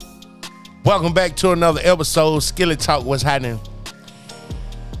Welcome back to another episode, Skillet Talk. What's happening?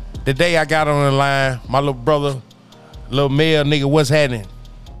 Today I got on the line my little brother, little male nigga. What's happening?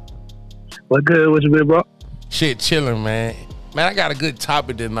 What good? What you been, bro? Shit, chilling, man. Man, I got a good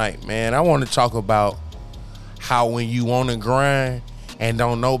topic tonight, man. I want to talk about how when you on the grind and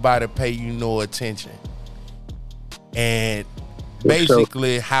don't nobody pay you no attention, and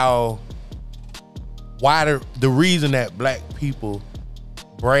basically why the reason that black people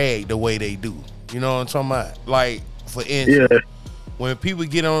brag the way they do. You know what I'm talking about? Like, for instance, when people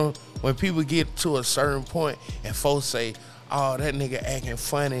get to a certain point and folks say, oh, that nigga acting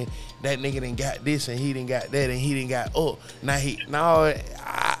funny, that nigga done got this and he done got that and he done got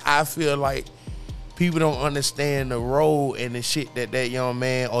I feel like people don't understand the road and the shit that young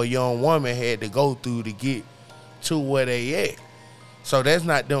man or young woman had to go through to get to where they at. So that's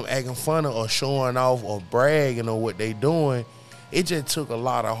not them acting funny or showing off or bragging on what they doing. It just took a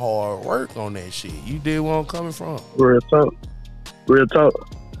lot of hard work on that shit. You dig where I'm coming from? Real talk.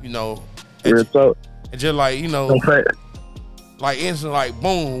 You know, real talk. And just like, you know, like instant, like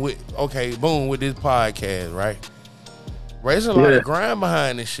boom with this podcast, right? There's a lot of grind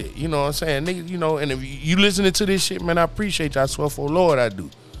behind this shit. You know what I'm saying? Nigga, you know, and if you listening to this shit, man, I appreciate you. I swear for the Lord I do.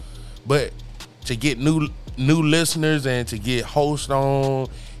 But to get new listeners and to get hosts on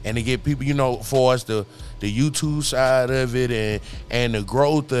and to get people, you know, for us the YouTube side of it and the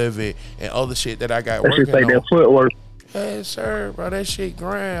growth of it and other shit that I got working on. That footwork. Yes, sir, bro. That shit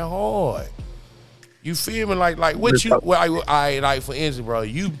grind hard. You feel me? Like what you? Well, I like for instance, bro.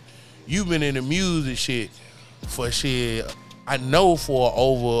 You been in the music shit for shit. I know for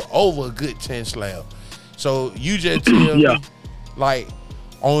over a good 10 slab. So you just tell me, like,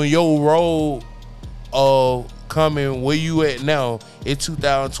 on your road of coming where you at now, it's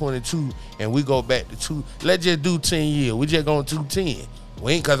 2022, and we go back to let's just do 10 years. We just gonna do 10.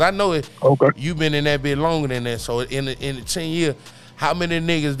 We ain't, cause I know it. Okay. You been in that bit longer than that. So in the 10 years, how many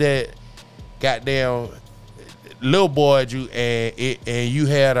niggas that got down little boy you and you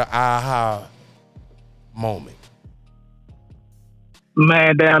had an aha moment?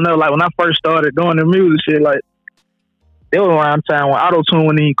 Man, down there, like when I first started doing the music shit, like it was around time when auto-tune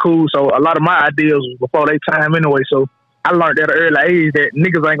wasn't even cool, so a lot of my ideas was before they time anyway, so I learned at an early age that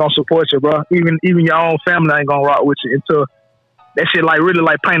niggas ain't gonna support you, bro. Even your own family ain't gonna rock with you until that shit like really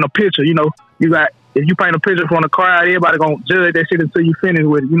like paint a picture, you know. If you paint a picture from the crowd, everybody gonna judge that shit until you finish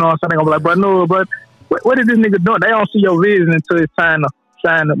with it. You know what I'm saying? They gonna be like, bro, no, but what is this nigga doing? They don't see your vision until it's time to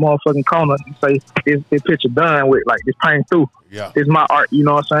sign the motherfucking corner and say this picture done with, like, this paint through. Yeah. It's my art, you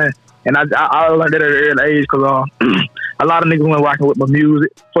know what I'm saying? And I learned that at an early age because a lot of niggas went rocking with my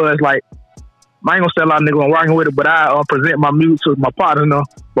music. So it's like, I ain't gonna say a lot of niggas went rocking with it, but I present my music to my partner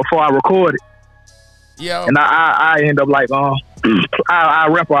before I record it. Yeah. And I end up like, I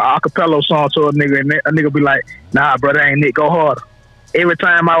rap a acapella song to a nigga, and a nigga be like, nah, brother, ain't it, go harder. Every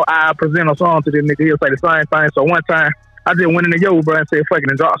time I present a song to this nigga, he'll say the same thing. So one time, I just went in the yo, bro, and said, fuck it,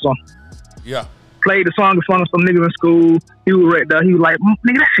 and dropped some. Yeah. Played the song in front of some niggas in school. He was right there. He was like,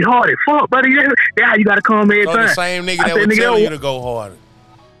 nigga, that shit hard as fuck, brother. That's how you got to come every time. The same nigga that would tell you to go harder.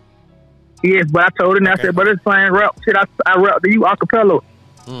 Yes, but I told him, I said, but it's playing rap shit. I rap to you acapella.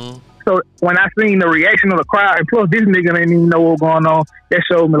 Mm-hmm. So when I seen the reaction of the crowd, and plus this nigga didn't even know what was going on, that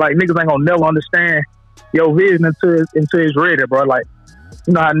showed me like niggas ain't gonna never understand your vision until it's ready, bro. Like,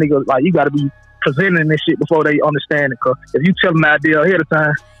 you know how niggas, like, you gotta be presenting this shit before they understand it. Cause if you tell them the idea ahead of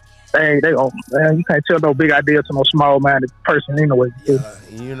time, they gon', man, you can't tell no big idea to no small minded person anyway.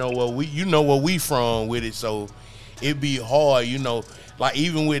 You know what we from with it, so it be hard, you know. Like,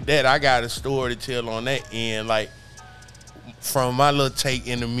 even with that, I got a story to tell on that end, like, from my little take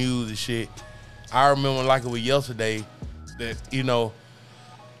in the music shit. I remember like it was yesterday that, you know,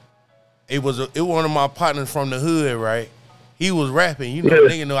 it was one of my partners from the hood, right? He was rapping, you know,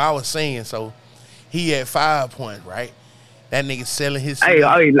 nigga knew I was singing, so he had 5 points, right? That nigga selling his Hey,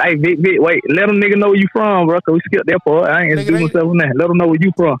 Vic, wait, let them nigga know where you from, bro, cause we skipped that part. I ain't gonna do myself on that. Let them know where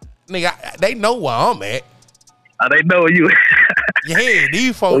you from. Nigga, they know where I'm at. They know where you. Yeah,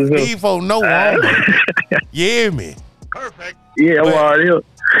 these folks know where I'm at. You hear me? Perfect. Yeah, I'm already here.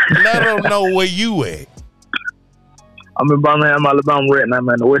 Let them know where you at. I'm in Birmingham, Alabama right now,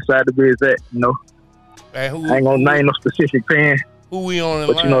 man. The west side of the biz at, you know. I ain't gonna name no specific pen. Who we on the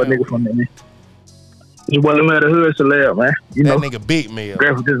but line? You know a nigga from there, man. You want to the hood celeb, man. You that know, nigga Big Mail.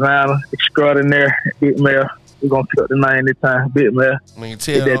 Graphic designer, extraordinaire, Big Mail. We gonna cut the name this time, Big Mail. I mean,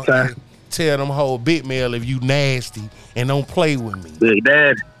 tell them whole Big Mail if you nasty and don't play with me. Big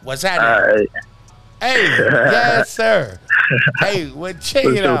Daddy. What's happening? Hey, yes, sir. Hey, well, check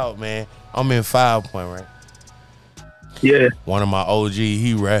it out, man. I'm in 5 Point, right? Yeah. One of my OG,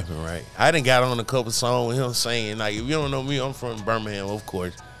 he rapping, right? I done got on a couple songs with him saying, like, if you don't know me, I'm from Birmingham, of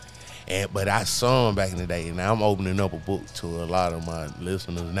course. But I sung back in the day, and now I'm opening up a book to a lot of my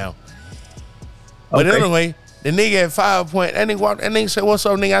listeners now. But anyway, the nigga at 5 Point, that nigga said, "What's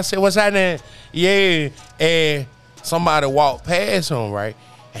up, nigga?" I said, "What's happening?" Yeah. And somebody walked past him, right?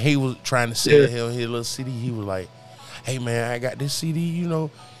 And he was trying to sell him his little CD. He was like, "Hey man, I got this CD, you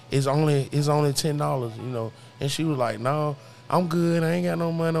know, it's only $10, you know." And she was like, "No, I'm good. I ain't got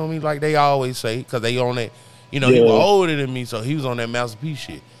no money on me," like they always say, because they on that, you know, he was older than me, so he was on that Master P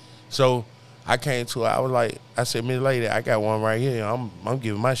shit. So I came to her, I was like, I said, "Miss Lady, I got one right here. I'm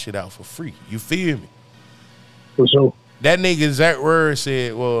giving my shit out for free. You feel me?" For sure. That nigga exact word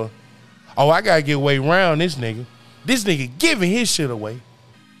said, "Well, oh, I gotta get way around this nigga. This nigga giving his shit away."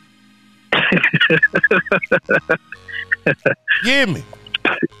 Give me.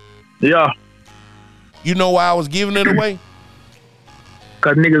 Yeah. You know why I was giving it away?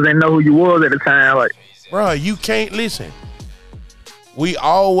 Cause niggas didn't know who you was at the time. Like, bro, you can't listen. We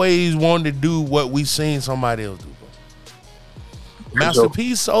always wanted to do what we seen somebody else do, bro. Master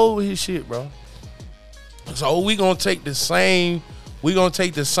P sold his shit, bro. So we gonna take the same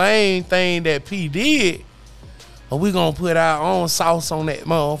thing that P did, but we gonna put our own sauce on that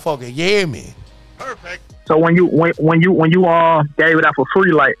motherfucker. Yeah, man. Perfect. So when you gave it out for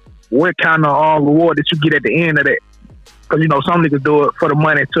free, like, what kind of reward did you get at the end of that? Because you know some niggas do it for the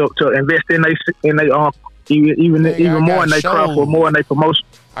money to invest in they even more in their craft or more in their promotion.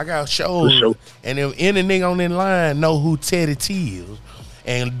 I got shows, sure. And if any nigga on that line know who Teddy T is,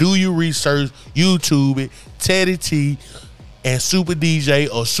 and do your research, YouTube it, Teddy T and Super DJ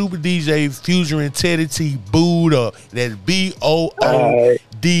or Super DJ featuring Teddy T booed up. That's BOODUP.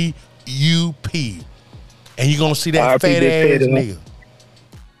 And you gonna see that fat ass nigga.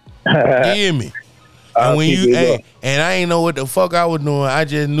 You hear me? And when and I ain't know what the fuck I was doing. I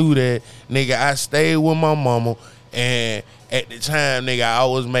just knew that, nigga, I stayed with my mama, and at the time, nigga, I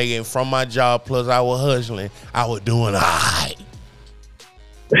was making from my job, plus I was hustling. I was doing all right.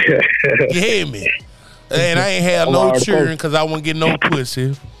 You hear me? And I ain't have no children because I wasn't getting no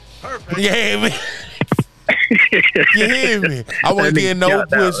pussy. Perfect. You hear me? You hear me? I wasn't getting no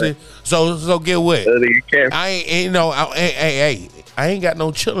pussy. So get what? I ain't got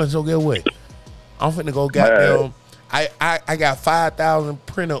no children, so get what? I'm finna go goddamn. I got 5,000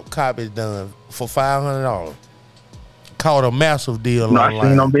 print-up copies done for $500. Caught a massive deal online. I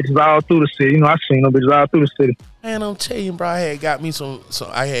seen them bitches all through the city. Man, I'm telling you, bro, I had got me some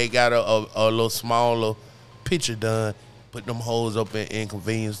I had got a little smaller picture done, put them hoes up in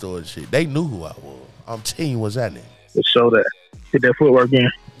convenience store and shit. They knew who I was. I'm telling you what's happening. Just show that. Get that footwork in.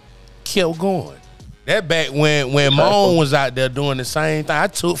 Kept going. That back when Moan was out there doing the same thing, I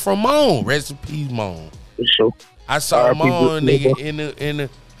took from Moan. Rest in peace, Moan. For sure. I saw Moan nigga in the.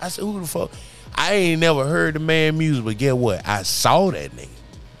 I said, who the fuck? I ain't never heard the man music, but get what? I saw that nigga.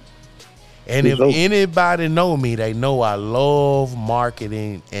 And if anybody know me, they know I love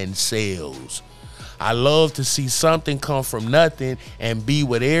marketing and sales. I love to see something come from nothing and be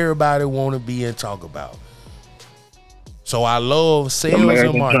what everybody want to be and talk about. So I love sales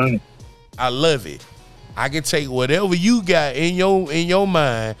and marketing. I love it. I can take whatever you got in your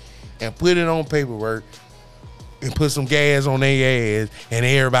mind and put it on paperwork and put some gas on their ass, and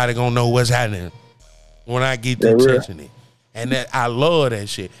everybody gonna know what's happening when I get to touching it. And that I love that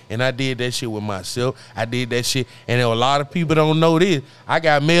shit. And I did that shit with myself. I did that shit. And a lot of people don't know this. I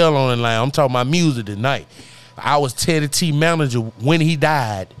got mail on the line. I'm talking about music tonight. I was Teddy T manager when he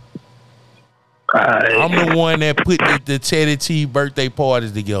died. I'm the one that put the Teddy T birthday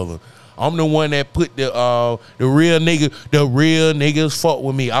parties together. I'm the one that put the real niggas fuck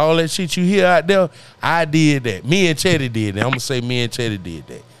with me. All that shit you hear out there, I did that. Me and Teddy did that. I'm gonna say me and Teddy did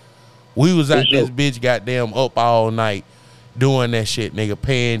that. We was out this bitch goddamn up all night doing that shit, nigga,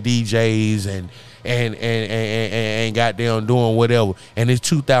 paying DJs and goddamn doing whatever. And it's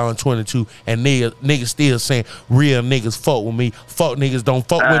 2022 and niggas still saying real niggas fuck with me. Fuck niggas don't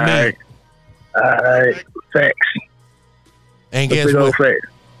fuck with me. Alright, facts. And guess what?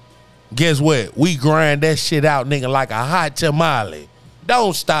 Guess what? We grind that shit out, nigga, like a hot tamale.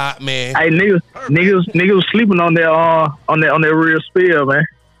 Don't stop, man. Hey, niggas sleeping on their real spill, man.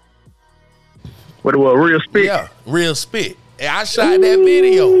 What it was, real spit? Yeah, real spit. And I shot that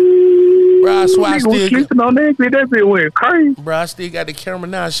video. Bro, I swear I still sleeping on that bit. That bit went crazy. Bro, I still got the camera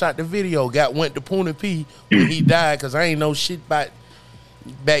now. I shot the video. Went to Poonie P when he died, because I ain't know shit about.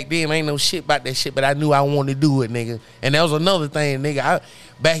 Back then, I ain't no shit about that shit, but I knew I wanted to do it, nigga. And that was another thing, nigga.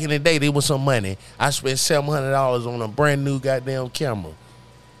 Back in the day, there was some money. I spent $700 on a brand new goddamn camera.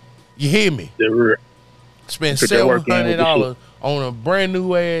 You hear me? Spent $700 on a brand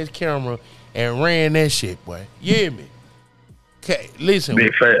new ass camera and ran that shit, boy. You hear me? Okay, listen.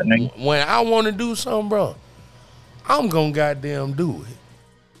 Big fat nigga. When I want to do something, bro, I'm gonna goddamn do it.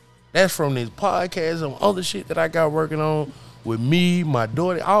 That's from this podcast and other shit that I got working on with me, my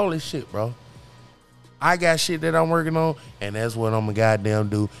daughter, all this shit, bro. I got shit that I'm working on, and that's what I'm gonna goddamn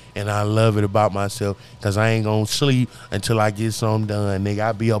do. And I love it about myself, because I ain't gonna sleep until I get something done, nigga.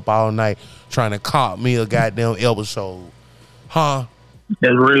 I be up all night trying to cop me a goddamn episode. Huh?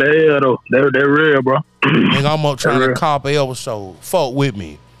 That's really hell, though. They're real, bro. Nigga, I'm up trying to cop an episode. Fuck with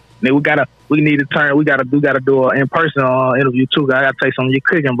me. Nigga, we gotta do an in-person interview, too. I gotta take some of your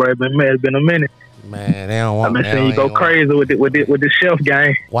cooking, bro. It's been a minute. Man, they don't want. I've been seeing you go crazy with the chef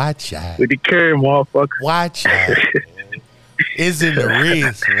game. Watch out. With the curry, motherfucker. Watch out. It's in the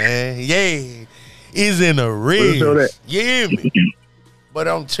wrist, man. Yeah. It's in the wrist. You hear me? But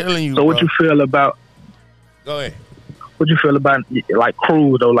I'm telling you, so what you feel about... Go ahead. What you feel about, like,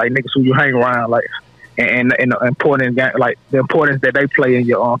 crews, though? Like, niggas who you hang around, like, and the important, like, the importance that they play in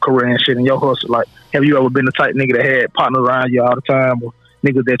your career and shit, in your hustle. Like, have you ever been the type nigga that had partners around you all the time, or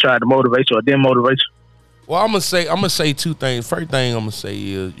niggas that tried to motivate you or didn't motivate you? Well, I'm gonna say two things. First thing I'm gonna say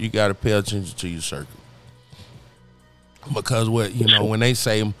is you gotta pay attention to your circle, because when they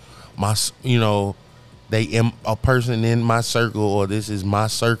say a person in my circle, or this is my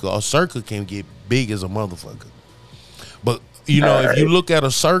circle, a circle can get big as a motherfucker. But if you look at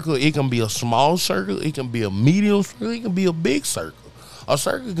a circle, it can be a small circle, it can be a medium circle, it can be a big circle. A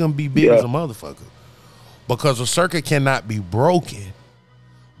circle can be big as a motherfucker, because a circle cannot be broken.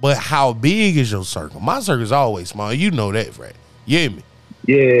 But how big is your circle? My circle is always small. You know that, right? You hear me?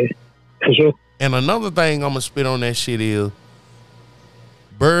 Yeah, for sure. And another thing I'm going to spit on that shit is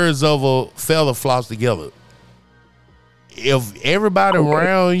birds of a feather flock together. If everybody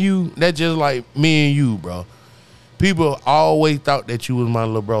around you, that's just like me and you, bro. People always thought that you was my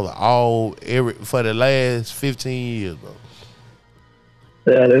little brother for the last 15 years, bro.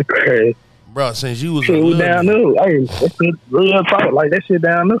 Yeah, that's crazy. Bro, since you was shit down there, hey, that's real talk. Like, that shit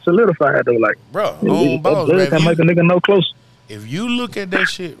down there solidified, though. Like, bro, that can make a nigga no closer. If you look at that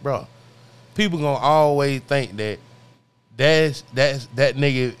shit, bro, people gonna always think that that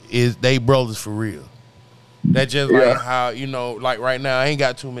nigga is they brothers for real. That just like how, like right now, I ain't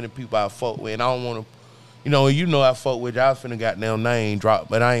got too many people I fuck with, and I don't want to, I fuck with you. I finna got down name drop,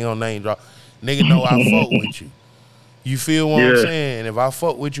 but I ain't gonna name drop. Nigga know I fuck with you. You feel what I'm saying? If I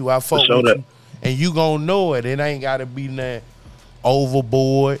fuck with you, I fuck with you. And you gonna know it. It ain't gotta be nothing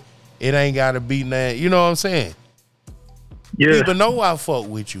overboard. It ain't gotta be nothing, you know what I'm saying? Yeah. People know I fuck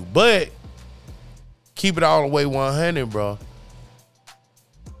with you. But keep it all the way 100, bro.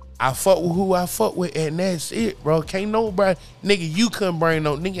 I fuck with who I fuck with, and that's it, bro. Can't nobody, nigga, you couldn't bring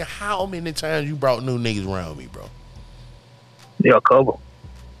no, nigga, how many times you brought new niggas around me, bro? Yeah, couple.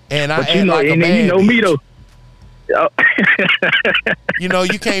 And but I act like a bad you know bitch. Me, though.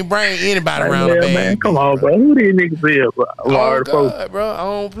 You can't bring anybody around a bad man. bitch, Come on, bro. Who these niggas is, bro? Oh, God, bro. I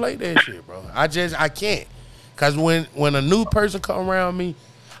don't play that shit, bro. I can't. Because when a new person come around me,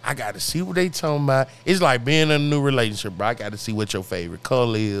 I got to see what they talking about. It's like being in a new relationship, bro. I got to see what your favorite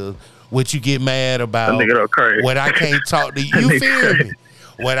color is, what you get mad about, what I can't talk to you. You feel me?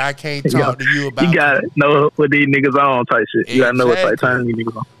 What I can't talk to you about. You got to know what these niggas on type shit. You got to know what type time these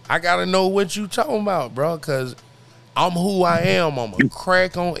niggas on. I got to know what you talking about, bro, because I'm who I am. I'm going to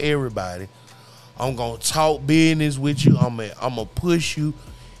crack on everybody. I'm going to talk business with you. I'm going to push you.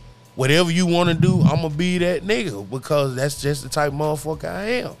 Whatever you want to do, I'm going to be that nigga, because that's just the type of motherfucker I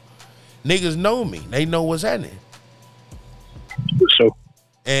am. Niggas know me. They know what's happening. So,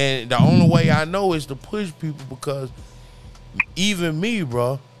 and the only way I know is to push people, because even me,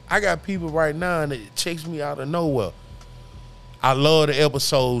 bro, I got people right now that checks me out of nowhere. I love the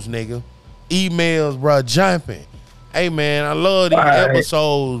episodes, nigga. Emails, bro, jumping. Hey, man, I love these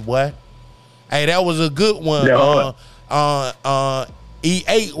episodes, boy. Hey, that was a good one.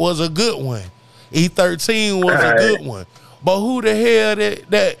 E8 was a good one. E13 was a good one. But who the hell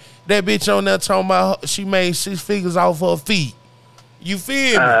that bitch on there talking about she made 6 figures off her feet? You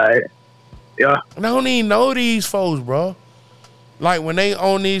feel me? Yeah. I don't even know these folks, bro. Like when they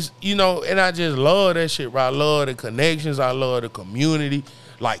on these, and I just love that shit, bro. I love the connections. I love the community.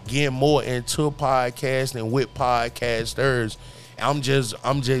 Like getting more into podcasting with podcasters. I'm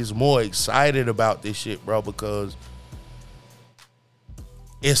just more excited about this shit, bro, because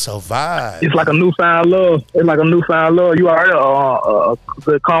it's a vibe. It's like a newfound love. You are a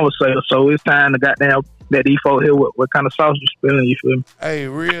good conversator, so it's time to goddamn that E4 here. What kind of sauce you spilling? You feel me? Hey,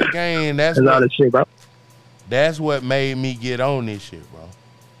 real game. That's all this shit, bro. That's what made me get on this shit, bro.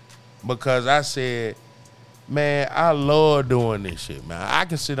 Because I said, Man, I love doing this shit, man. I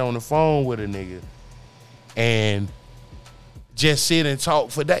can sit on the phone with a nigga and just sit and talk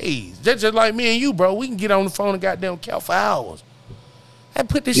for days. Just like me and you, bro. We can get on the phone and goddamn count for hours. And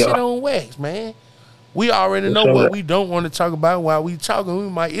put this shit on wax, man. We already know what we don't want to talk about while we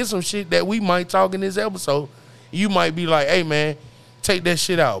talking. It's some shit that we might talk in this episode. You might be like, hey, man, take that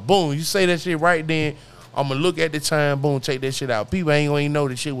shit out. Boom. You say that shit right then. I'm going to look at the time. Boom, take that shit out. People ain't going to know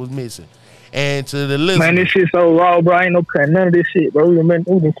the shit was missing. And to the listeners. Man, this shit so raw, bro. I ain't no cut none of this shit, bro. We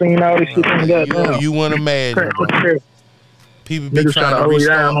been seen all this shit. You want to imagine, bro. People be trying to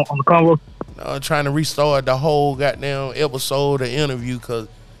restart on the convo. Trying to restart the whole goddamn episode or interview because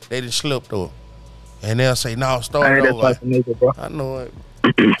they just slipped up. And they'll say, no, start it over. Nigga, bro. I know it.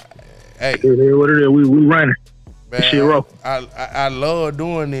 Hey. It is what it is. We running. Man, shit raw. I love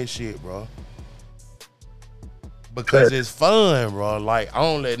doing this shit, bro. Because it's fun, bro. Like, I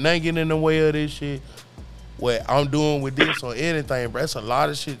don't let nothing get in the way of this shit. What I'm doing with this or anything, bro. It's a lot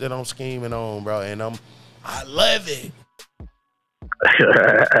of shit that I'm scheming on, bro. And I love it.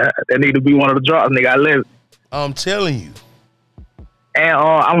 That need to be one of the drops, nigga. I love it. I'm telling you. And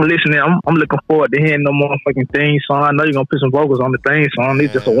I'm listening. I'm looking forward to hearing the motherfucking theme song. I know you're gonna put some vocals on the theme song.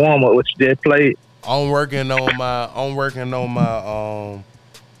 It's just a warm up, what you just played. I'm working on my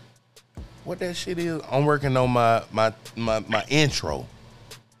what that shit is. I'm working on my intro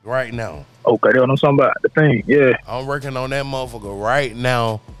right now. Okay, that's what I'm talking about. The thing, yeah. I'm working on that motherfucker right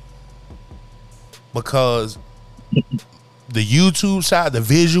now because the YouTube side, the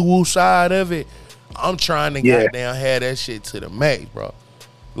visual side of it, I'm trying to goddamn have that shit to the max, bro.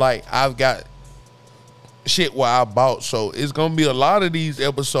 Like, I've got shit where I bought, so it's gonna be a lot of these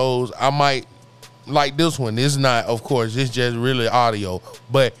episodes. I might, like this one, it's not, of course, it's just really audio.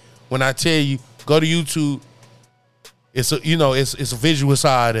 But when I tell you, go to YouTube, it's a visual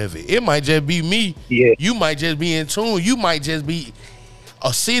side of it. It might just be me. Yeah. You might just be in tune. You might just be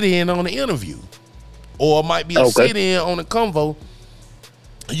a sit-in on the interview. Or it might be a sit-in on the convo.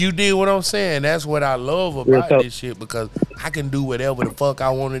 You did what I'm saying. That's what I love about this shit, because I can do whatever the fuck I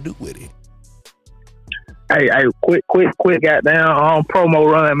want to do with it. Hey, quick goddamn promo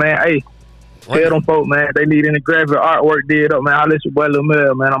run, man. Hey, tell them folk, man, they need any graphic artwork did up, man. I'll let your boy Lil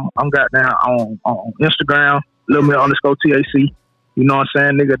Mel, man. I'm goddamn on Instagram, Lil Mel _TAC. You know what I'm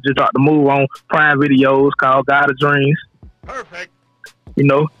saying? Nigga just dropped the move on Prime Videos called God of Dreams. Perfect. You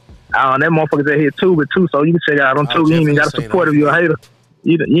know, that motherfucker's at here too, so you can check out on Tubi. You ain't even got to support if you're a hater.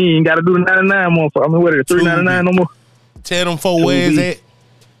 You ain't got to do the 99 motherfucker. I mean, what is it, $3.99 no more? Tell them for where is it?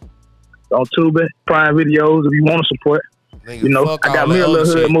 On Tubi, Prime Videos, if you want to support. Nigga, you know, I got me a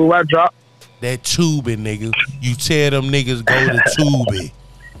little hood move I dropped. That Tubi, nigga. You tell them niggas go to Tubi.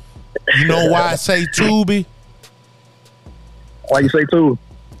 You know why I say Tubi? Why you say Tubi?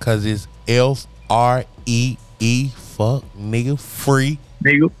 Because it's FREE, fuck, nigga, free.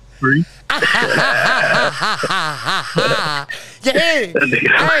 Nigga, free. Yeah, hey,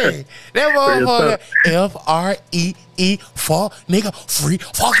 that motherfucker FREE, fuck, nigga, free.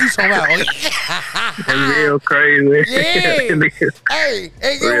 Fuck you so much. That's real crazy. Yeah. Hey,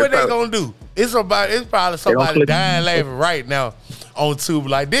 guess what they gonna do? It's probably somebody dying laughing right now on Tube.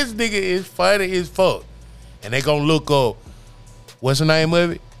 Like, this nigga is funny as fuck. And they gonna look up, what's the name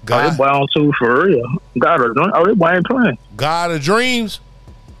of it? God. Oh, this boy on Tube for real. God of Dreams. Oh, this boy ain't playing. God of Dreams.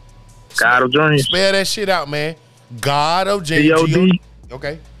 God of Dreams. Spell that shit out, man. God of Dreams. D-O-D.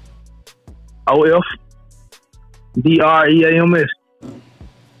 Okay. O-F-D-R-E-A-M-S.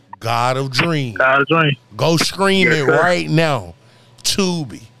 God of Dreams. God of Dreams. Go scream it right now.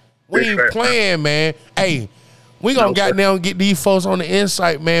 Tubi. We ain't playing, man. Hey, we gonna goddamn get these folks on the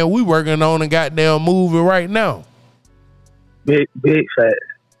Insight, man. We working on a goddamn movie right now. Big fat.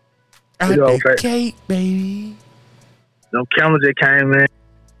 Out the gate, baby. No cameras that came in.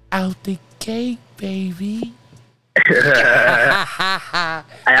 Out the gate, baby. I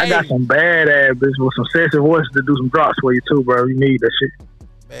got some badass bitches with some sexy voices to do some drops for you too, bro. You need that shit.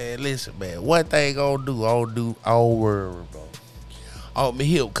 Man, listen, man. One thing I don't worry, bro. Oh, me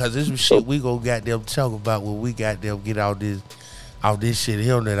here, cause this is shit we gonna goddamn talk about when we goddamn get out this shit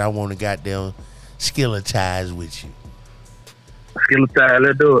here that I want to goddamn skilletize with you. Skilletize,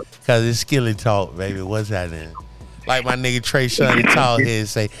 let's do it. Cause it's skillet talk, baby. What's happening? Like my nigga Trey Shoney tall head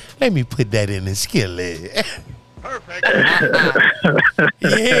say, let me put that in the skillet. Perfect.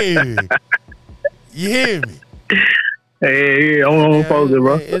 Yeah. You hear me? Hey, I'm on pose it,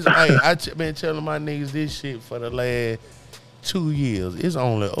 bro. I've been telling my niggas this shit for the last 2 years. It's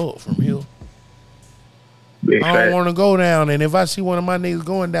only up from here. I don't want to go down, and if I see one of my niggas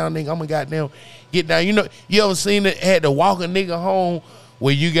going down, nigga, I'm gonna goddamn get down. You know, you ever seen it? Had to walk a nigga home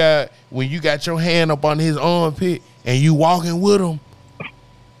when you got your hand up on his armpit and you walking with him.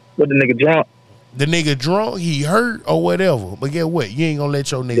 With the nigga drunk. The nigga drunk, he hurt or whatever. But guess what? You ain't gonna let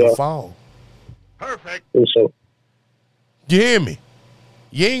your nigga fall. Perfect. So, you hear me?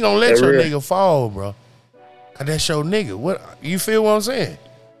 You ain't gonna let your nigga fall, bro. Cause that's your nigga. What you feel what I'm saying?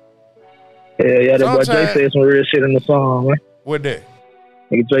 Yeah, that boy Jay said some real shit in the song, man. What that?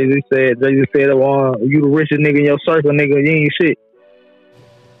 Nigga Jay-Z said, you the richest nigga in your circle, nigga, you ain't shit.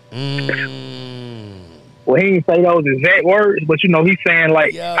 Well, he didn't say those exact words, but you know, he's saying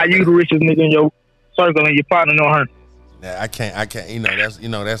like, how you the richest nigga in your circle and your partner know her. Nah, I can't. That's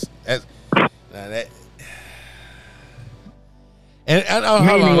that. And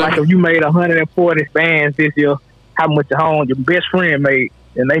meaning like if you made 140 fans this year, how much your best friend made,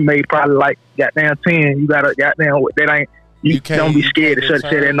 and they made probably like goddamn 10. You gotta goddamn that ain't. You don't be scared to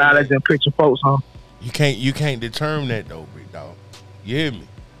share that knowledge and put your folks on. You can't determine that though, big dog. You hear me?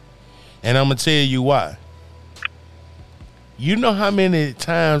 And I'm gonna tell you why. You know how many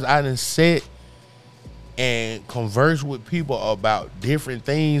times I done sit and converse with people about different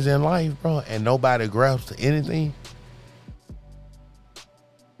things in life, bro, and nobody grasps to anything?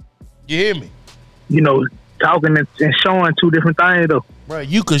 You hear me? You know, talking and showing two different things though. Bro,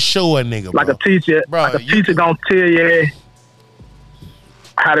 you could show a nigga, like bro. A teacher, bro, like a teacher gonna tell you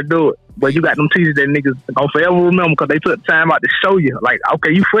how to do it. But you got them teachers that niggas gonna forever remember because they took the time out to show you. Like,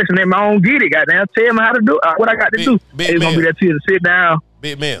 okay, you fresh in I don't get it. Goddamn, tell me how to do it. What I got to do. It's gonna be that teacher to sit down.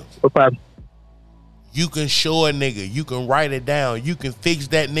 Big man. What's up? You can show a nigga. You can write it down. You can fix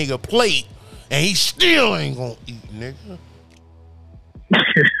that nigga plate, and he still ain't gonna eat, nigga.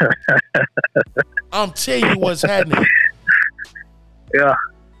 I'm telling you what's happening. Yeah.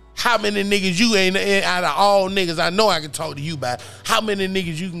 How many niggas you ain't out of all niggas I know I can talk to you about? How many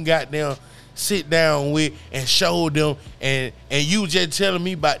niggas you can goddamn sit down with and show them and you just telling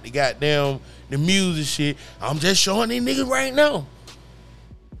me about the goddamn the music shit? I'm just showing these niggas right now.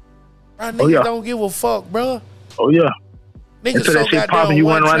 Bro, niggas don't give a fuck, bro. Oh yeah. Niggas until so that shit popping, you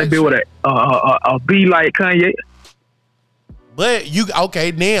went around and be with a be like Kanye. But you okay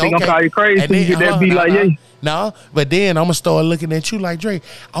then? They gonna call you crazy till you get that be like Ye. No, but then I'm gonna start looking at you like Drake.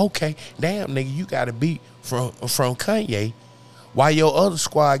 Okay, damn nigga, you got a beat from Kanye, while your other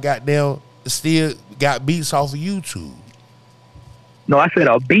squad goddamn still got beats off of YouTube. No, I said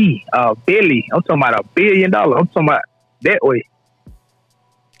a billy. I'm talking about $1 billion. I'm talking about that way.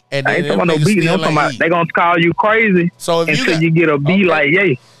 And I ain't talking about no beats. I'm talking about they gonna call you crazy. So if you get a beat like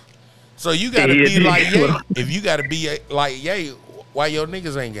Ye. So you gotta be like Ye. If you gotta be like Ye, why your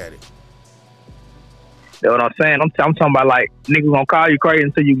niggas ain't got it? That's what I'm saying. I'm talking about like niggas gonna call you crazy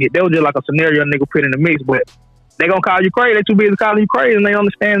until you get. That was just like a scenario nigga put in the mix, but they gonna call you crazy. They too busy calling you crazy and they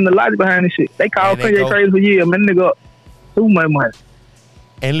understand the logic behind this shit. They call Kanye crazy for years, man. Nigga, too much money.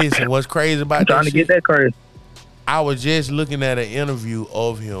 And listen, what's crazy about trying to get that crazy? I was just looking at an interview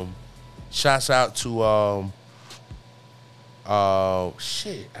of him. Shouts out to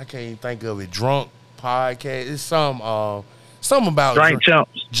shit, I can't even think of it. Drunk podcast. It's something about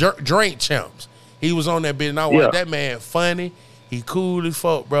Drink Champs. He was on that bitch, and I watched that man funny. He cool as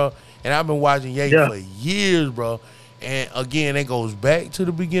fuck, bro. And I've been watching Ye for years, bro. And again, it goes back to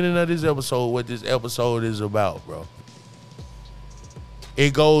the beginning of this episode, what this episode is about, bro.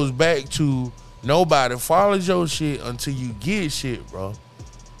 It goes back to nobody follows your shit until you get shit, bro.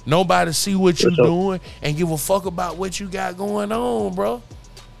 Nobody see what you doing and give a fuck about what you got going on, bro.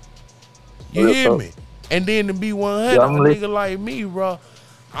 You hear me? And then to be 100, a nigga like me, bro,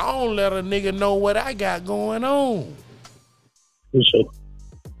 I don't let a nigga know what I got going on.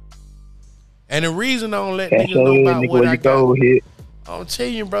 And the reason I don't let niggas know about what I got, I'm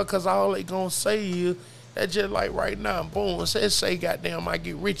telling you, bro, because all they gonna say is, that's just like right now, boom, let's say goddamn I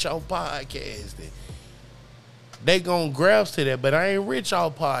get rich off podcasting. They gonna grasp to that, but I ain't rich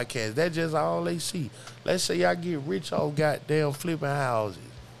off podcasts. That's just all they see. Let's say I get rich off goddamn flipping houses.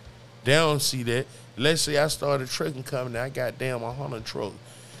 They don't see that. Let's say I started a trucking company, I got damn 100 trucks,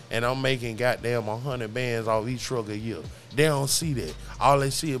 and I'm making goddamn 100 bands off each truck a year. They don't see that. All they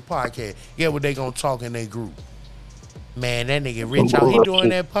see is podcast. Yeah, what they gonna talk in their group. Man, that nigga rich out. He doing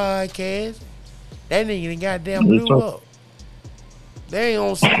that podcast. That nigga done goddamn blew up. They ain't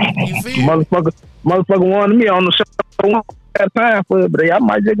gonna see. You feel? Motherfucker wanted me on the show. I got time for it, but I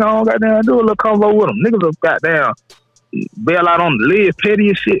might just go on goddamn do a little convo with them. Niggas have goddamn bail out on the lid, petty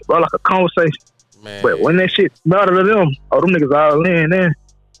and shit, bro, like a conversation. Man. But when that shit matter to them, them niggas all in there.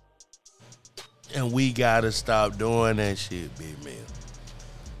 And we gotta stop doing that shit, big man.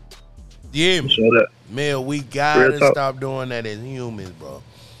 Yeah, man, we gotta stop doing that as humans, bro.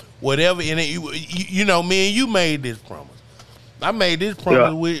 Whatever, and you know, me and you made this promise. I made this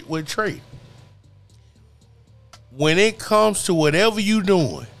promise with Trey. When it comes to whatever you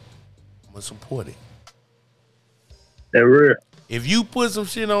doing, I'm gonna support it. That real. If you put some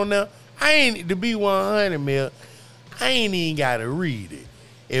shit on there, I ain't to be 100 mil. I ain't even gotta read it.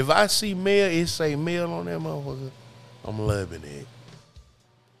 If I see mail, it say mail on that motherfucker. I'm loving it.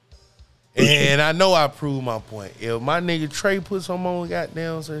 And I know I proved my point. If my nigga Trey put some on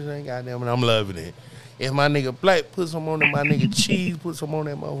goddamn, so ain't goddamn, and I'm loving it. If my nigga Black put some on it, my nigga Cheese put some on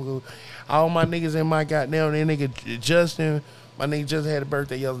that motherfucker. All my niggas in my goddamn, that nigga Justin, my nigga just had a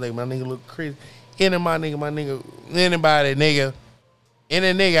birthday yesterday. My nigga look crazy. Any my nigga, anybody nigga,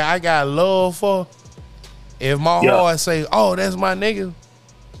 any nigga I got love for. If my heart say, oh, that's my nigga,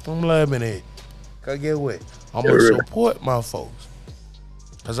 I'm loving it. Cause get what? I'm gonna support my folks.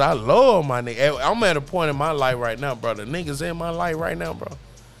 Cause I love my nigga. I'm at a point in my life right now, bro. The niggas in my life right now, bro.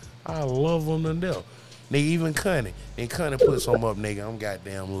 I love them to death. Nigga, even Cunny. And Cunny put some up, nigga. I'm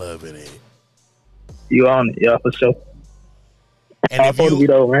goddamn loving it. You on it, yeah, for sure. And if you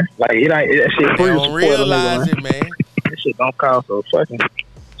though, man. Like it ain't that shit free. Don't realize it, man. That shit don't cost a fucking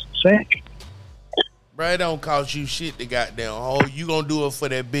cent. Bro, it don't cost you shit to goddamn hold. You gonna do it for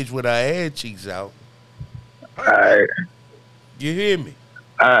that bitch with her head cheeks out. Alright. You hear me?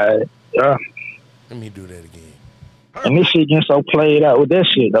 Alright, yeah. Let me do that again. And this shit getting so played out with that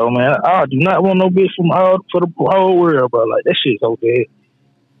shit though, man. I do not want no bitch for the whole world, bro. Like that shit so dead.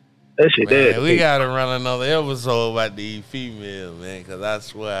 That shit dead. We gotta run another episode about these females, man, cause I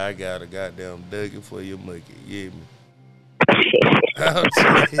swear I got a goddamn Dougie for your monkey. You hear me? I'm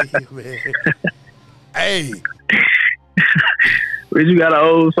telling you, man. Hey. But you got an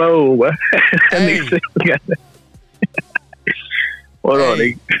old soul, boy. Hey. Hold on,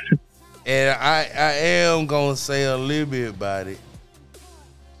 nigga. And I am gonna say a little bit about it.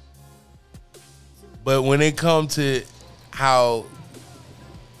 But when it comes to how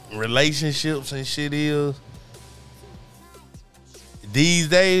relationships and shit is these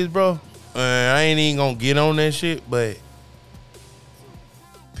days, bro, I ain't even gonna get on that shit, but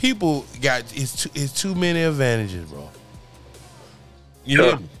people got it's too many advantages, bro. You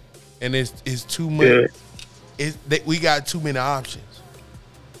hear me? And it's too much. Yeah. We got too many options.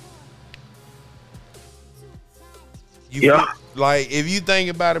 Like if you think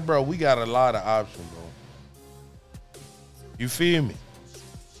about it, bro, we got a lot of options, bro. You feel me?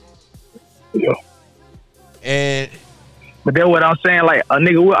 Yeah. But then what I'm saying, like a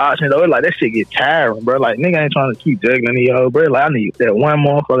nigga with options though, like that shit get tiring, bro. Like nigga ain't trying to keep juggling these hoes, bro. Like I need that one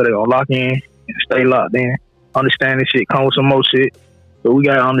motherfucker that gonna lock in and stay locked in. Understand this shit, come with some more shit. But we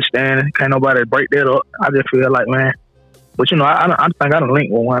gotta understand, can't nobody break that up. I just feel like, man. But you know, I think I done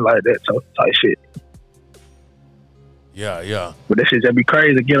linked with one like that, so type shit. Yeah. But that shit just be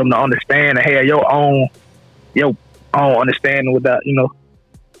crazy to get them to understand and have your own understanding without, you know,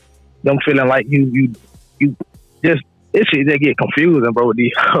 them feeling like you just, this shit just get confusing, bro, with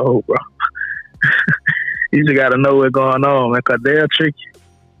these hoes, bro. You just gotta know what's going on, man, cause they're tricky.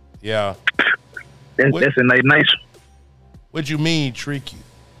 Yeah. That's in their nature. What you mean tricky?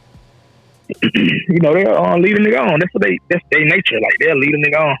 You know, they'll lead a nigga on. That's their nature. Like they'll lead a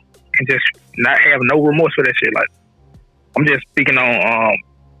nigga on and just not have no remorse for that shit. Like I'm just speaking on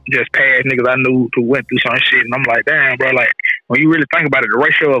just past niggas I knew who went through some shit, and I'm like, damn, bro. Like when you really think about it, the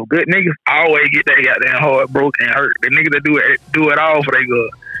ratio of good niggas always get that goddamn heart broken and hurt. The niggas that do it all for they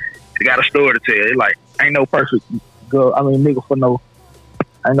good, they got a story to tell. It's like ain't no perfect girl. I mean, nigga for no.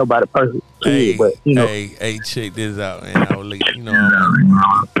 Ain't nobody perfect. Hey, but you know. Hey, check this out, man. I was looking, you know,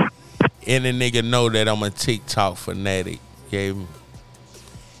 any nigga know that I'm a TikTok fanatic, okay?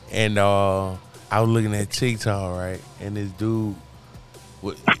 And I was looking at TikTok, right? And this dude,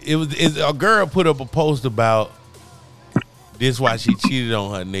 it's a girl put up a post about this why she cheated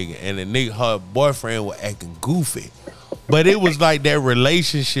on her nigga, and her boyfriend was acting goofy, but it was like that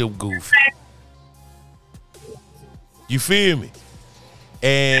relationship goofy. You feel me?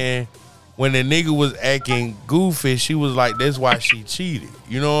 And when the nigga was acting goofy, she was like, that's why she cheated.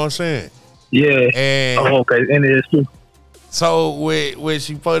 You know what I'm saying? Yeah. And okay. And it is true. So when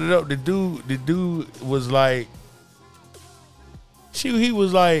she put it up, the dude was like, he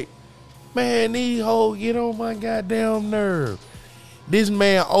was like, man, these hoes get on my goddamn nerve. This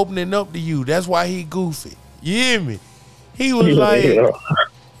man opening up to you, that's why he goofy. You hear me? He was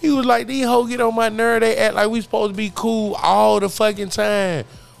He was like, these hoes get on my nerve. They act like we supposed to be cool all the fucking time.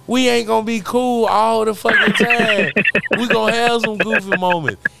 We ain't gonna be cool all the fucking time. We gonna have some goofy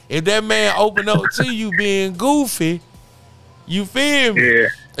moments. If that man open up to you being goofy, you feel me? Yeah.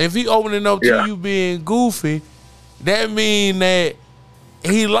 If he opening up to you being goofy, that mean that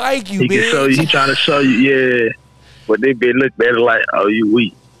he like you, bitch. He trying to show you, yeah. but they bitch look better like, oh, you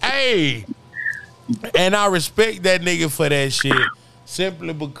weak. Hey, and I respect that nigga for that shit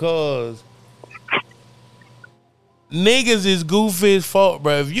simply because niggas is goofy as fuck,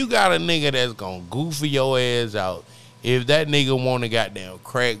 bro. If you got a nigga that's gonna goofy your ass out, if that nigga wanna goddamn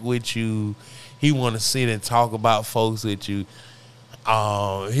crack with you, he wanna sit and talk about folks with you,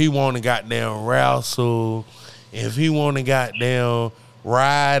 he wanna goddamn wrestle, if he wanna goddamn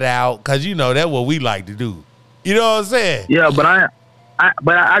ride out, cause you know that's what we like to do. You know what I'm saying? Yeah, but I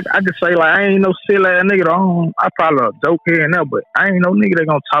could say like I ain't no silly ass nigga. I probably a joke here and there, but I ain't no nigga that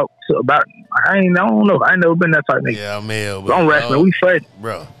gonna talk to about. I don't know. I ain't never been that type of nigga. Yeah, man. I'm wrestling. We fight,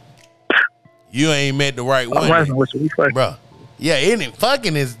 bro. You ain't met the right one. I'm wrestling with you. We fight, bro. Yeah,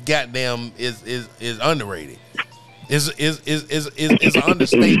 fucking is goddamn is underrated. Is an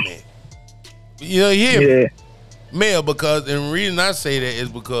understatement. You know, yeah, male. Because and the reason I say that is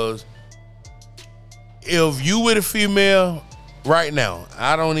because if you with a female right now,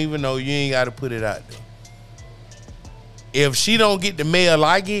 I don't even know. You ain't got to put it out there. If she don't get the male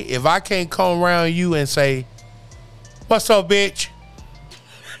like it, if I can't come around you and say, "What's up, bitch?"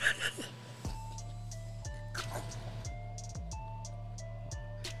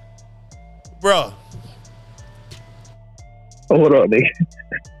 Bro. What up, nigga?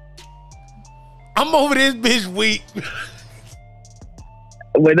 I'm over this bitch weak.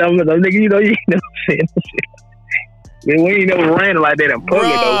 But nigga, you know, you ain't never saying no shit. Man, we ain't never ran like that in public,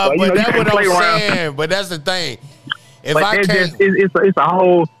 though. So, but that's what I'm saying. Around. But that's the thing. If but I can't, it's a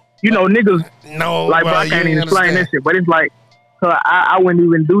whole, you know, niggas. No, like, bro, I can't even understand. explain that shit. But it's like, I wouldn't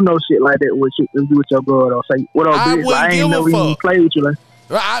even do no shit like that with your girl. Or say, what up, bitch? Like, I ain't never even play with you. Like,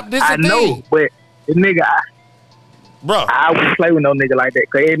 I know, but the nigga, I wouldn't play with no nigga like that.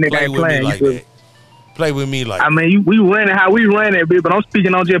 Cause every nigga ain't playing. Like that. Play with me like I mean, we running how we run that bitch, but I'm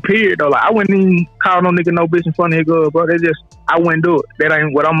speaking on just period though. Like I wouldn't even call no nigga no bitch in front of his girl, bro. That's just I wouldn't do it. That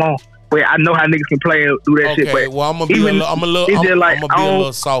ain't what I'm on. But I know how niggas can play and do that shit. Okay, But well I'm gonna be a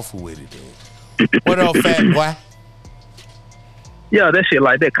little softer with it. Then. What up, fat boy? Yeah, that shit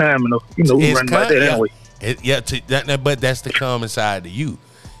like that coming though. You know, we running like that anyway. But that's the common side to you.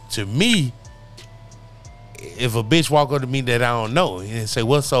 To me, if a bitch walk up to me that I don't know and say,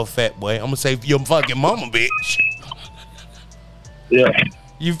 "What's up, fat boy?" I'm gonna say, "Your fucking mama, bitch." Yeah.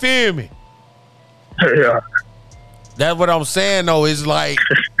 You feel me? Yeah. That's what I'm saying though. It's like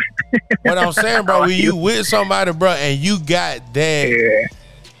what I'm saying, bro. When you with somebody, bro, and you got that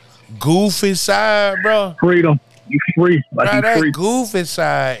goofy side, bro. Freedom. You free. Like bro, you that free. goofy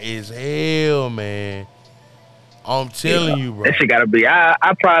side is hell, man. I'm telling you, bro. That shit gotta be. I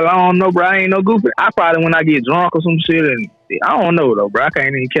probably don't know, bro. I ain't no goofy. I probably when I get drunk or some shit, and I don't know though, bro. I can't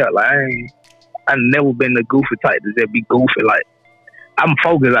even care. Like I never been the goofy type to just be goofy. Like I'm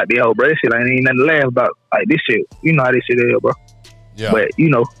focused like the hell, bro. This shit ain't nothing to laugh about. Like this shit, you know how this shit is, bro. Yeah. But you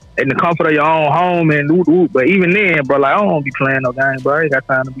know, in the comfort of your own home and whoop. But even then, bro, like I don't be playing no game, bro. I ain't got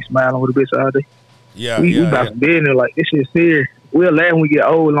time to be smiling with a bitch all day. Yeah, we about some business. Like this shit serious. We'll laugh when we get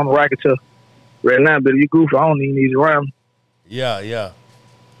old on the rocket till. Right now, but if you goofy, I don't even need you around. Yeah.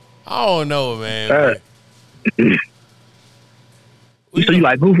 I don't know, man. So you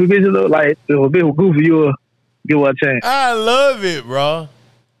like goofy bitches though? Like if a bitch was goofy, you'll give her a chance. I love it, bro.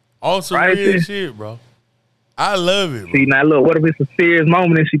 On some real shit, bro. I love it, bro. See, now look, what if it's a serious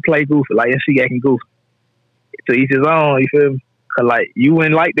moment and she play goofy, like and she acting goofy? To each his own, you feel me? Cause like you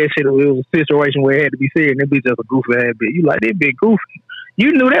wouldn't like that shit if it was a situation where it had to be serious and it be just a goofy ass bitch. You like that bitch goofy.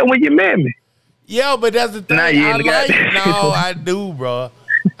 You knew that when you met me. Yeah, but that's the thing. I do, bro.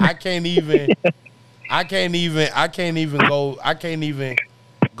 I can't even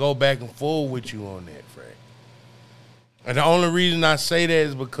go back and forth with you on that, Frank. And the only reason I say that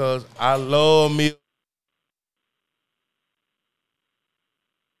is because I love me.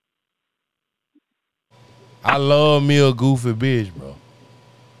 I love me a goofy bitch, bro.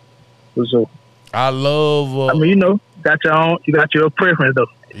 For sure. I love. I mean, you know, you got your preference though.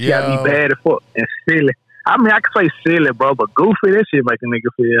 You gotta be bad as fuck and silly. I mean, I can say silly, bro, but goofy, that shit make a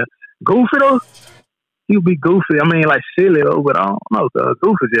nigga feel goofy though. You be goofy. I mean, like silly though, but I don't know. Cause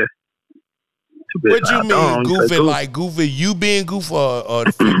goofy just. What you mean goofy? Like goofy, you being goofy or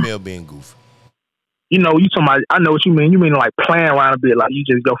the female being goofy? You know, you talking about. I know what you mean. You mean like playing around a bit, like you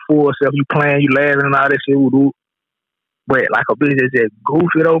just go full self. You playing, you laughing and all that shit. But like a bitch that's just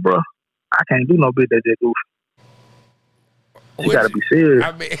goofy though, bro. I can't do no bitch that's just goofy. You gotta be serious.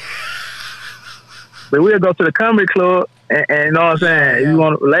 I mean, but we'll go to the comedy club and you know what I'm saying. You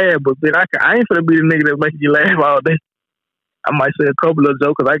want to laugh, but bitch, I ain't finna be the nigga that's making you laugh all day. I might say a couple of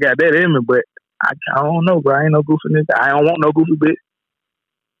jokes because I got that in me, but I don't know, bro. I ain't no goofy nigga. I don't want no goofy bitch.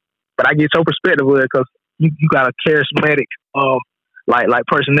 But I get your perspective with it because you got a charismatic like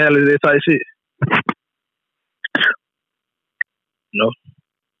personality, that type of shit. You know?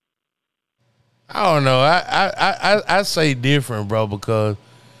 I don't know. I say different, bro, because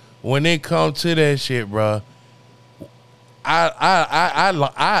when it comes to that shit, bro,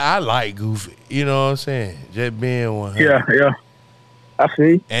 I like Goofy. You know what I'm saying? Just being 100. Yeah. I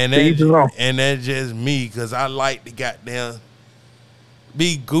see. And that's just me, because I like to goddamn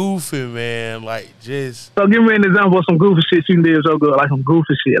be goofy, man. Like, just. So give me an example of some goofy shit you did so good, like some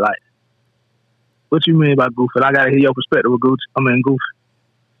goofy shit. Like, what you mean by goofy? I gotta hear your perspective of goofy. Goofy.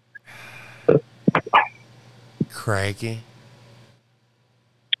 Cracking.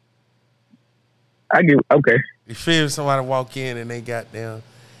 I get okay. You feel somebody walk in and they got down,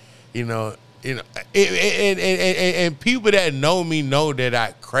 and people that know me know that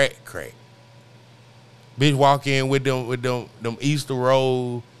I crack. Bitch walk in with them Easter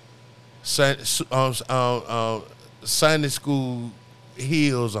roll, Sunday school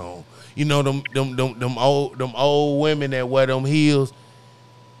heels on. You know them old women that wear them heels.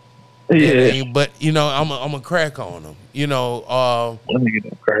 Yeah. But I'm a crack on them. Let me get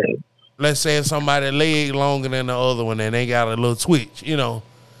them crazy. Let's say if somebody leg longer than the other one and they got a little twitch,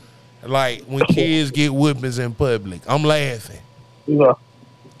 like when kids get whippings in public, I'm laughing. Yeah.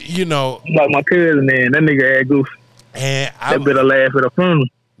 Like my cousin, man, that nigga had goofy. And I better laugh at a funeral.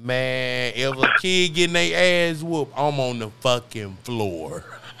 Man, if a kid getting their ass whooped, I'm on the fucking floor.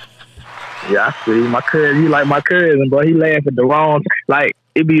 Yeah, I see. My cousin, you like my cousin, bro. He laugh at the wrong, like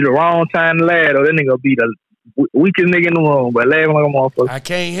it be the wrong time to laugh, or that nigga be the weakest nigga in the room, but laughing like a motherfucker. I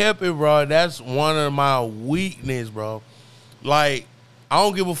can't help it, bro. That's one of my weakness, bro. Like, I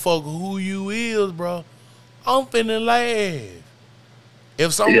don't give a fuck who you is, bro. I'm finna laugh.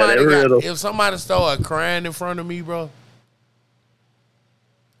 If somebody start crying in front of me, bro,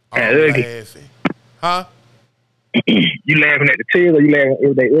 I'm laughing. Huh? You laughing at the tears, or you laughing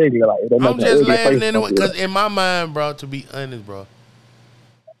if they ugly? Like, if they I'm just laughing anyway, because in my mind, bro, to be honest, bro,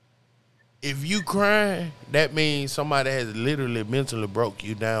 if you crying, that means somebody has literally mentally broke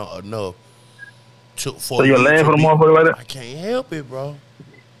you down enough so you're laughing at a motherfucker like that? I can't help it, bro.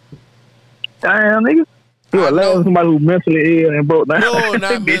 Damn, nigga. You are laughing at somebody who's mentally ill and broke down. No,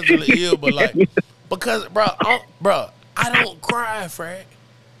 not mentally ill, but like, because, bro, I don't cry, Fred.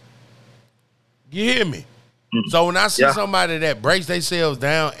 You hear me? Mm-hmm. So when I see somebody that breaks themselves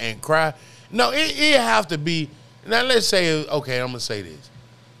down and cry, no, it have to be. Now let's say, okay, I'm gonna say this.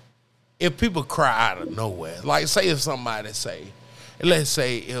 If people cry out of nowhere, like say if somebody say, let's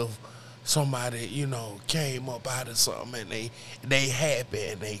say if somebody, came up out of something and they happy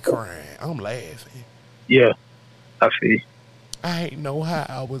and they crying, I'm laughing. Yeah, I see. I ain't know how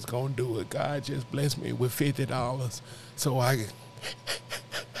I was gonna do it. God just blessed me with $50 so I can.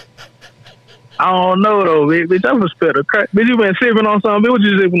 I don't know though, bitch. I'm a spitter. Bitch, you been sipping on something? Bitch, what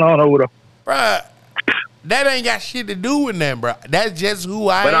you sipping on over there? Bruh, that ain't got shit to do with that, bro. That's just who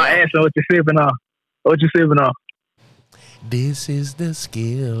I am. But I'm asking what you sipping on. What you sipping on? This is the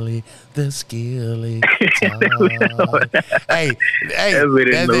skilly talk. hey,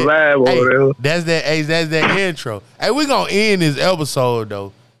 that's that intro. Hey, we gonna end this episode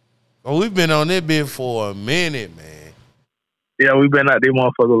though. Oh, we've been on this bit for a minute, man. Yeah, we've been out there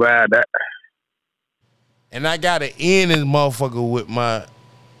motherfucker ride that. And I gotta end this motherfucker with my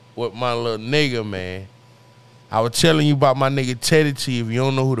little nigga, man. I was telling you about my nigga Teddy T. If you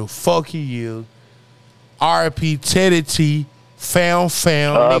don't know who the fuck he is, R.I.P. Teddy T. Found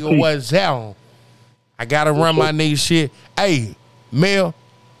nigga, what's that? I gotta run my nigga shit. Hey, Mel,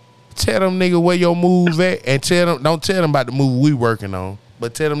 tell them nigga where your move at, and don't tell them about the move we working on,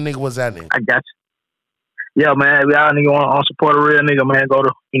 but tell them nigga what's that nigga. I got you. Yeah, man. If y'all nigga want to support a real nigga, man, go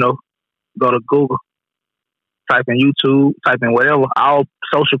to Google. Type in YouTube, type in whatever, all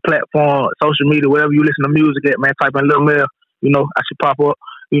social platforms, social media, whatever you listen to music at, man, type in Lil Mel, I should pop up.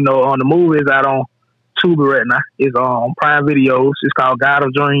 On the movie is out on Tubi right now. It's on Prime Videos. It's called God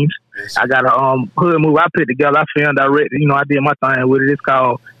of Dreams. Yes. I got a hood movie I put together. I filmed, directed, I did my thing with it. It's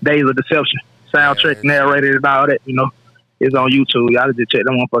called Days of Deception. Soundtrack, narrated and all that, It's on YouTube. Y'all just check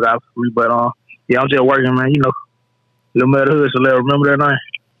that motherfucker out for free. But I'm just working, man, Lil Mel the Hood, so let remember that name.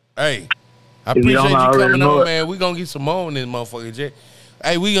 Hey. I appreciate you coming on, man. We gonna get some more in this motherfucker, Jay.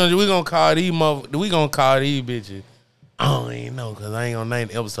 Hey, we gonna call these bitches. I don't even know, cause I ain't gonna name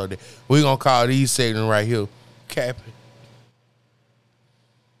the episode. We gonna call these segments right here, Capping.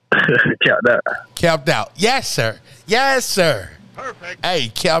 Capped out. Yes, sir. Yes, sir. Perfect.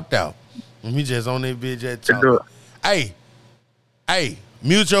 Hey, capped out. We just on that bitch at talk. Hey,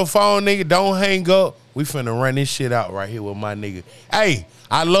 mute your phone, nigga. Don't hang up. We finna run this shit out right here with my nigga. Hey,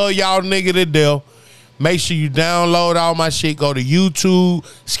 I love y'all nigga to death. Make sure you download all my shit. Go to YouTube,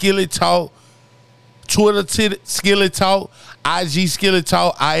 Skillet Talk, Twitter, Skillet Talk, IG Skillet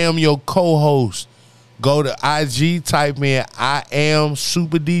Talk. I am your co-host. Go to IG, type in I am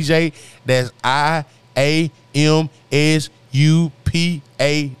Super DJ. That's IAMSUPA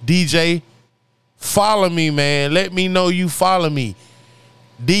DJ. Follow me, man. Let me know you follow me.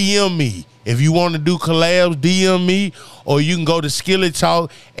 DM me. If you want to do collabs, DM me, or you can go to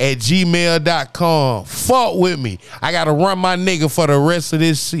skillettalk@gmail.com. Fuck with me. I got to run my nigga for the rest of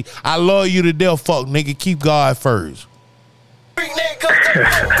this season. I love you to death, fuck nigga. Keep God first.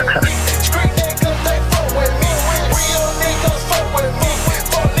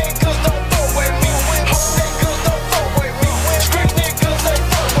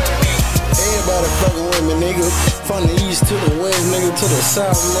 From the east to the west, nigga, to the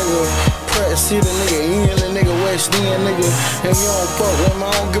south, nigga. Pratt City, nigga, England, nigga, West End, nigga. If you don't fuck with me, I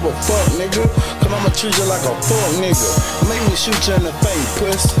don't give a fuck, nigga. Cause I'ma treat you like a fuck, nigga. Make me shoot you in the face,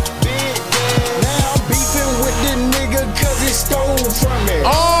 pussy. Now I'm beefing with this nigga cause he stole from me.